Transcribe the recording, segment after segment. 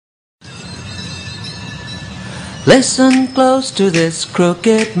Listen close to this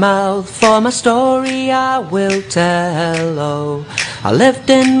crooked mouth, for my story I will tell. Oh, I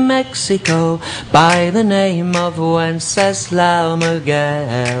lived in Mexico by the name of Wenceslao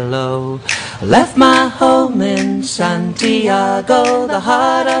Miguel. I left my home in Santiago, the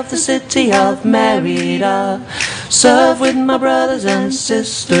heart of the city of Merida. Served with my brothers and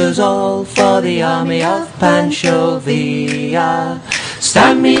sisters, all for the army of Pancho Villa.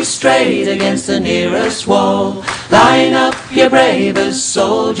 Stand me straight against the nearest wall, line up your bravest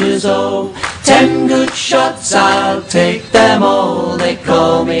soldiers, oh. 10 good shots, I'll take them all, they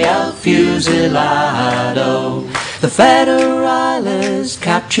call me El Fusilado. The Federales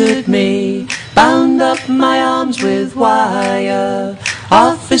captured me, bound up my arms with wire.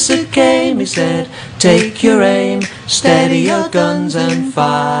 Officer came, he said, take your aim, steady your guns and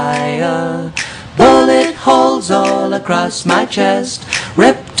fire. Bullet holes all across my chest,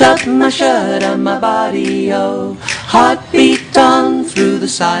 ripped up my shirt and my body, oh. Heartbeat on through the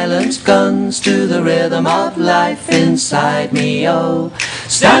silenced guns to the rhythm of life inside me, oh.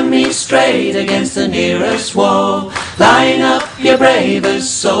 Stand me straight against the nearest wall, line up your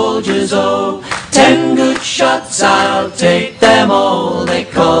bravest soldiers, oh. 10 good shots, I'll take them all, they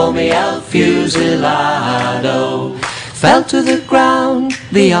call me El Fusilado. Fell to the ground,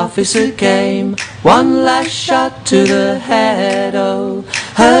 the officer came, one last shot to the head, oh.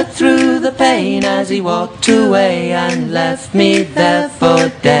 Heard through the pain as he walked away and left me there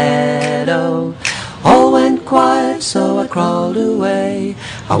for dead, oh. All went quiet, so I crawled away,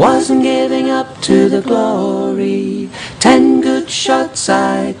 I wasn't giving up to the glory. 10 good shots,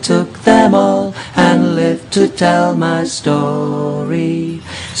 I took them all, and lived to tell my story.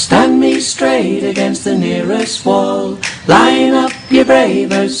 Stand me straight against the nearest wall, line up your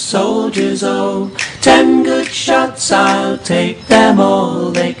bravest soldiers, oh. 10 good shots, I'll take them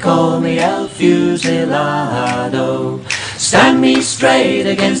all, they call me El Fusilado. Stand me straight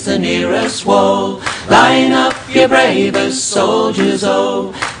against the nearest wall, line up your bravest soldiers,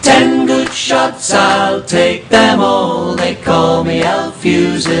 oh. 10 good shots, I'll take them all, they call me El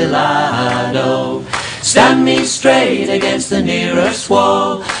Fusilado. Stand me straight against the nearest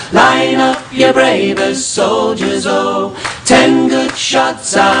wall, line up your bravest soldiers, oh. 10 good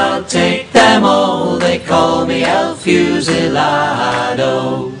shots, I'll take them all, they call me El Fusilado.